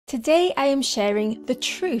Today I am sharing the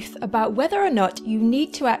truth about whether or not you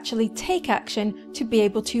need to actually take action to be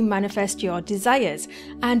able to manifest your desires.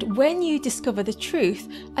 And when you discover the truth,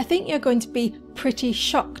 I think you're going to be pretty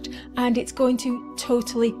shocked, and it's going to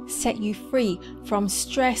totally set you free from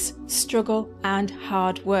stress, struggle, and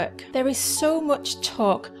hard work. There is so much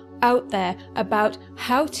talk out there about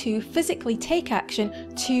how to physically take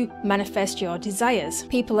action to manifest your desires.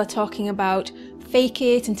 People are talking about fake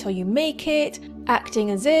it until you make it, acting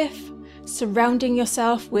as if, surrounding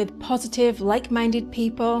yourself with positive, like-minded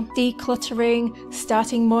people, decluttering,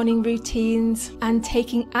 starting morning routines, and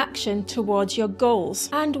taking action towards your goals.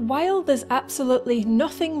 And while there's absolutely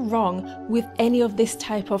nothing wrong with any of this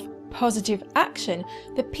type of positive action,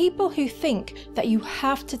 the people who think that you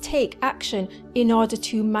have to take action in order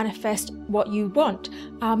to manifest what you want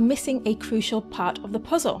are missing a crucial part of the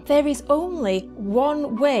puzzle. There is only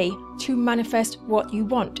one way to manifest what you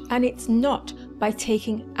want, and it's not by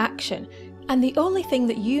taking action. And the only thing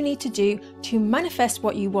that you need to do to manifest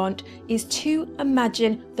what you want is to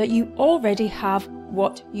imagine that you already have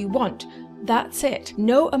what you want. That's it.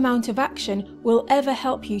 No amount of action will ever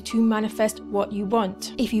help you to manifest what you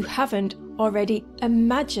want if you haven't already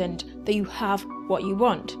imagined that you have what you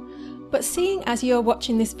want. But seeing as you're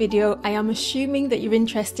watching this video, I am assuming that you're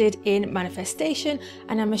interested in manifestation,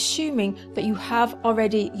 and I'm assuming that you have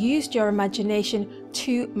already used your imagination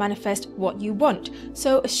to manifest what you want.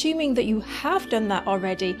 So assuming that you have done that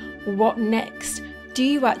already, what next? Do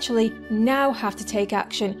you actually now have to take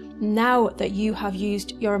action now that you have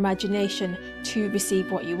used your imagination to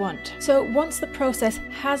receive what you want? So once the process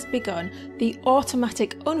has begun, the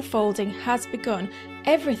automatic unfolding has begun,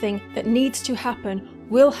 everything that needs to happen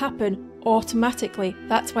will happen automatically.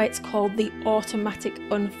 That's why it's called the automatic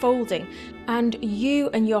unfolding. And you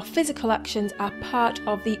and your physical actions are part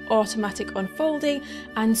of the automatic unfolding,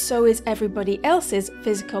 and so is everybody else's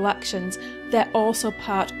physical actions. They're also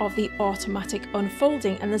part of the automatic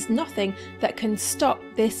unfolding, and there's nothing that can stop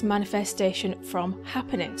this manifestation from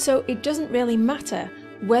happening. So it doesn't really matter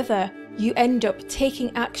whether you end up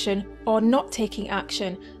taking action or not taking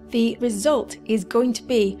action. The result is going to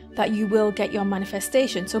be that you will get your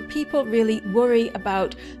manifestation. So people really worry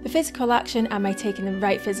about the physical action. Am I taking the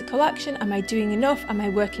right physical action? Am I doing enough? Am I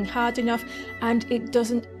working hard enough? And it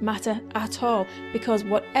doesn't matter at all, because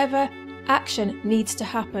whatever action needs to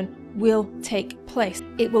happen will take place.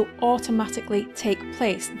 It will automatically take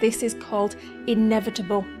place. This is called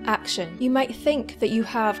inevitable action. You might think that you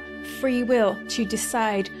have free will to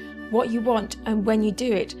decide what you want and when you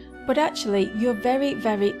do it, but actually you're very,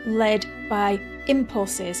 very led by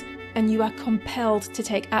impulses, and you are compelled to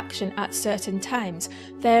take action at certain times.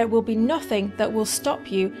 There will be nothing that will stop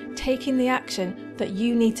you taking the action that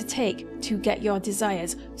you need to take to get your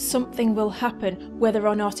desires. Something will happen, whether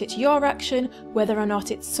or not it's your action, whether or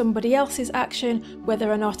not it's somebody else's action, whether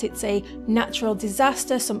or not it's a natural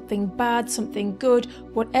disaster, something bad, something good,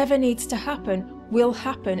 whatever needs to happen will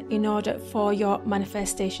happen in order for your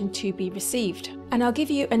manifestation to be received. And I'll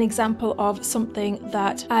give you an example of something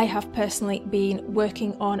that I have personally been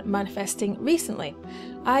working on manifesting recently.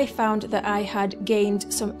 I found that I had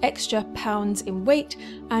gained some extra pounds in weight,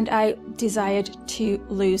 and I desired to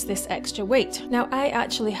lose this extra weight. Now, I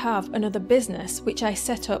actually have another business which I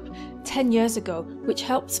set up 10 years ago, which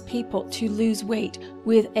helps people to lose weight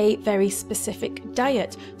with a very specific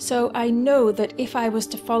diet. So I know that if I was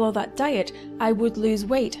to follow that diet, I would lose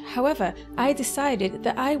weight. However, I decided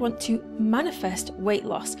that I want to manifest weight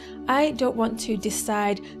loss. I don't want to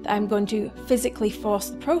decide that I'm going to physically force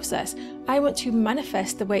the process. I want to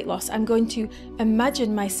manifest the weight loss. I'm going to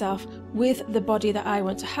imagine myself with the body that I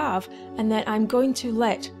want to have, and then I'm going to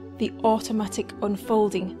let the automatic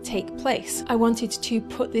unfolding take place. I wanted to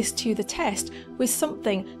put this to the test with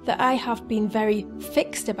something that I have been very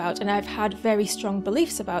fixed about and I've had very strong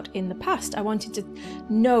beliefs about in the past. I wanted to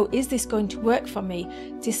know, is this going to work for me,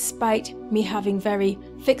 despite me having very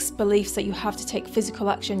fixed beliefs that you have to take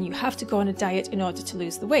physical action, you have to go on a diet in order to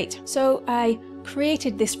lose the weight. So I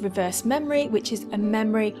created this reverse memory, which is a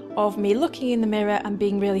memory of me looking in the mirror and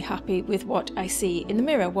being really happy with what I see in the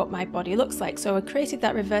mirror, what my body looks like. So I created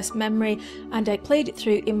that reverse memory and I played it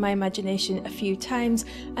through in my imagination a few times,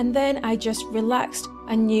 and then I just relaxed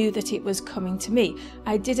and knew that it was coming to me.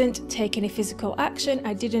 I didn't take any physical action,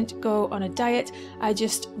 I didn't go on a diet, I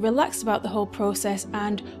just relaxed about the whole process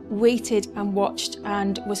and waited and watched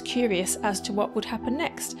and was curious as to what would happen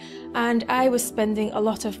next. And I was spending a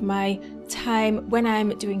lot of my time when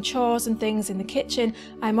I'm doing chores and things in the kitchen,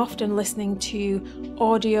 I'm often listening to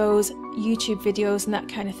audios, YouTube videos and that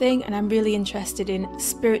kind of thing, and I'm really interested in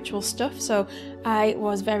spiritual stuff. So I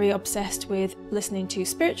was very obsessed with listening to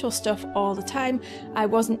spiritual stuff all the time. I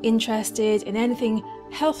wasn't interested in anything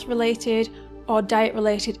health related or diet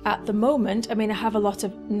related at the moment. I mean, I have a lot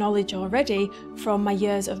of knowledge already from my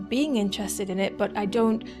years of being interested in it, but I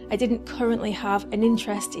didn't currently have an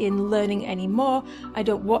interest in learning any more. I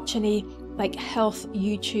don't watch any like health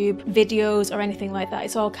YouTube videos or anything like that.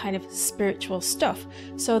 It's all kind of spiritual stuff.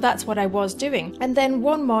 So that's what I was doing. And then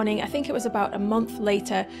one morning, I think it was about a month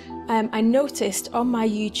later, I noticed on my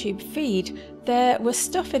YouTube feed there was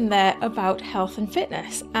stuff in there about health and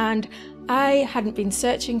fitness, and I hadn't been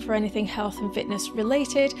searching for anything health and fitness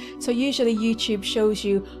related, so usually YouTube shows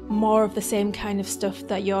you more of the same kind of stuff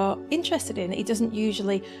that you're interested in. It doesn't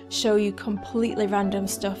usually show you completely random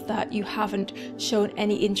stuff that you haven't shown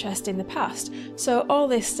any interest in the past. So all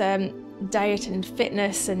this diet and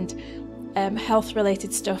fitness and health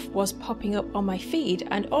related stuff was popping up on my feed,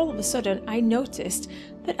 and all of a sudden I noticed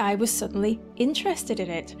that I was suddenly interested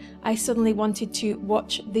in it. I suddenly wanted to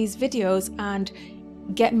watch these videos and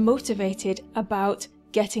get motivated about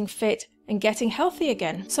getting fit and getting healthy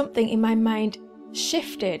again. Something in my mind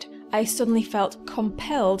shifted. I suddenly felt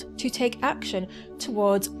compelled to take action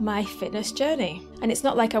towards my fitness journey. And it's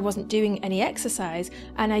not like I wasn't doing any exercise,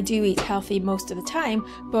 and I do eat healthy most of the time,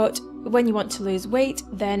 but when you want to lose weight,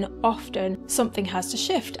 then often something has to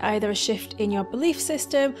shift, either a shift in your belief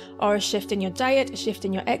system or a shift in your diet, a shift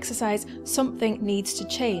in your exercise. Something needs to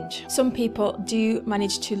change. Some people do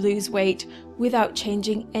manage to lose weight without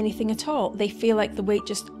changing anything at all. They feel like the weight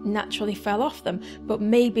just naturally fell off them, but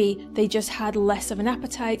maybe they just had less of an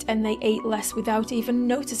appetite and they ate less without even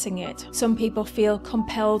noticing it. Some people feel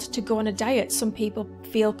compelled to go on a diet. Some people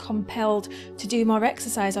feel compelled to do more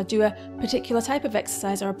exercise or do a particular type of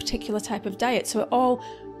exercise or a particular type of diet. So it all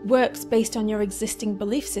works based on your existing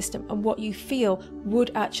belief system and what you feel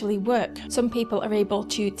would actually work. Some people are able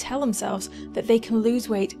to tell themselves that they can lose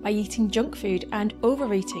weight by eating junk food and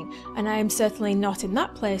overeating, and I am certainly not in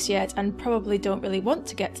that place yet, and probably don't really want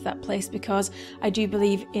to get to that place, because I do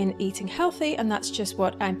believe in eating healthy, and that's just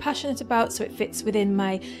what I'm passionate about, so it fits within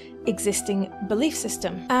my existing belief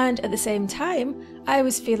system. And at the same time, I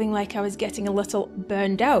was feeling like I was getting a little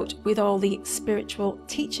burned out with all the spiritual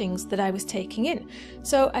teachings that I was taking in.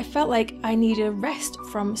 So I felt like I needed a rest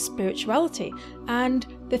from spirituality, and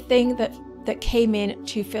the thing that came in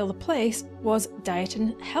to fill the place was diet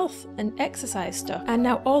and health and exercise stuff. And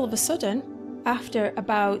now all of a sudden, after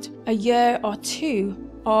about a year or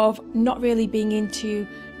two of not really being into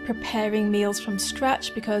preparing meals from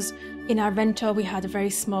scratch, because in our rental we had a very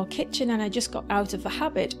small kitchen, and I just got out of the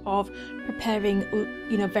habit of preparing,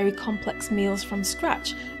 very complex meals from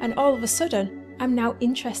scratch. And all of a sudden, I'm now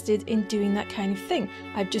interested in doing that kind of thing.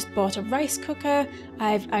 I've just bought a rice cooker.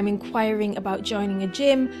 I'm inquiring about joining a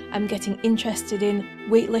gym. I'm getting interested in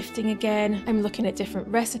weightlifting again. I'm looking at different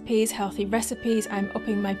recipes, healthy recipes. I'm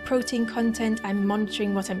upping my protein content. I'm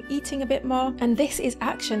monitoring what I'm eating a bit more. And this is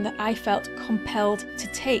action that I felt compelled to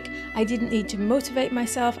take. I didn't need to motivate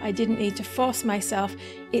myself. I didn't need to force myself.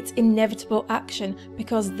 It's inevitable action,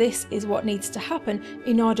 because this is what needs to happen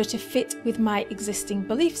in order to fit with my existing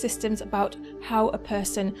belief systems about how a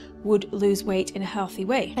person would lose weight in a healthy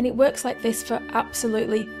way. And it works like this for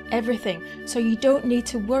absolutely everything. So you don't need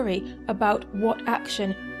to worry about what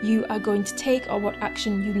action you are going to take or what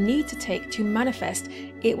action you need to take to manifest.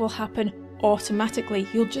 It will happen automatically.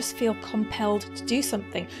 You'll just feel compelled to do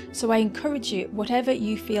something. So I encourage you, whatever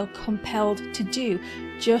you feel compelled to do,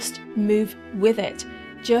 just move with it.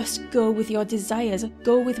 Just go with your desires,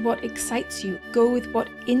 go with what excites you, go with what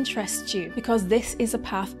interests you, because this is a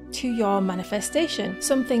path to your manifestation.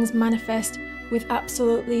 Some things manifest with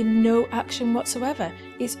absolutely no action whatsoever.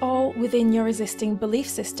 It's all within your existing belief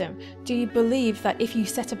system. Do you believe that if you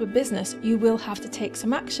set up a business, you will have to take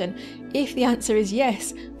some action? If the answer is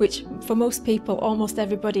yes, which for most people, almost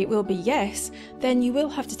everybody, it will be yes, then you will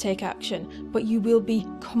have to take action, but you will be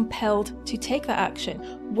compelled to take that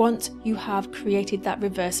action once you have created that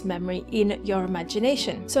reverse memory in your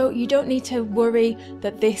imagination. So you don't need to worry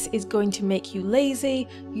that this is going to make you lazy.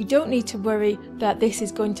 You don't need to worry that this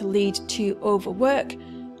is going to lead to overwork.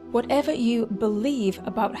 Whatever you believe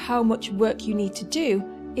about how much work you need to do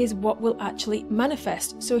is what will actually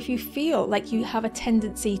manifest. So if you feel like you have a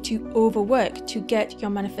tendency to overwork to get your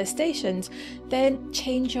manifestations, then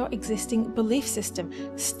change your existing belief system.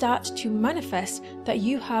 Start to manifest that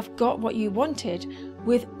you have got what you wanted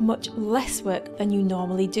with much less work than you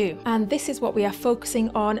normally do. And this is what we are focusing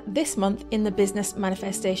on this month in the Business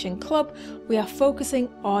Manifestation Club. We are focusing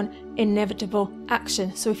on inevitable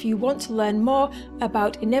action. So if you want to learn more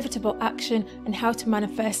about inevitable action and how to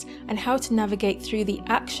manifest and how to navigate through the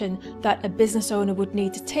action that a business owner would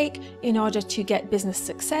need to take in order to get business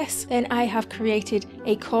success, then I have created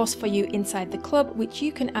a course for you inside the club, which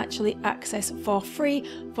you can actually access for free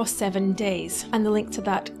for 7 days. And the link to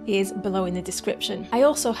that is below in the description. I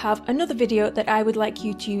also have another video that I would like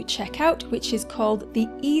you to check out, which is called The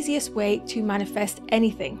Easiest Way to Manifest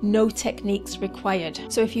Anything. No techniques required.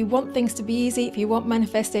 So if you want things to be easy, if you want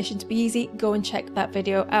manifestation to be easy, go and check that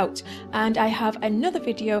video out. And I have another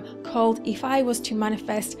video called If I Was to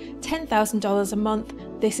Manifest $10,000 a month,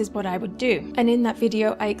 this is what I would do. And in that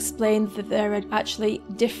video I explained that there are actually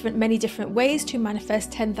many different ways to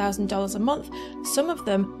manifest $10,000 a month. Some of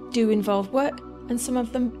them do involve work and some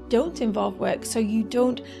of them don't involve work. So you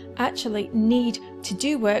don't actually need to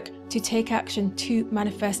do work to take action to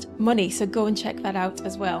manifest money. So go and check that out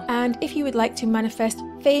as well. And if you would like to manifest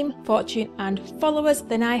fame, fortune and followers,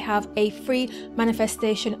 then I have a free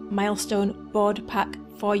manifestation milestone board pack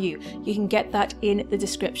for you. You can get that in the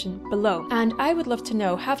description below. And I would love to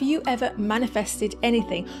know, have you ever manifested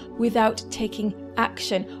anything without taking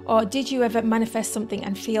action? Or did you ever manifest something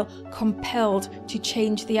and feel compelled to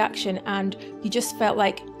change the action and you just felt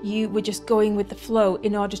like you were just going with the flow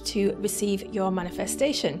in order to receive your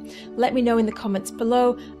manifestation? Let me know in the comments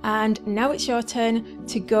below. And now it's your turn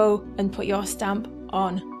to go and put your stamp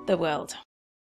on the world.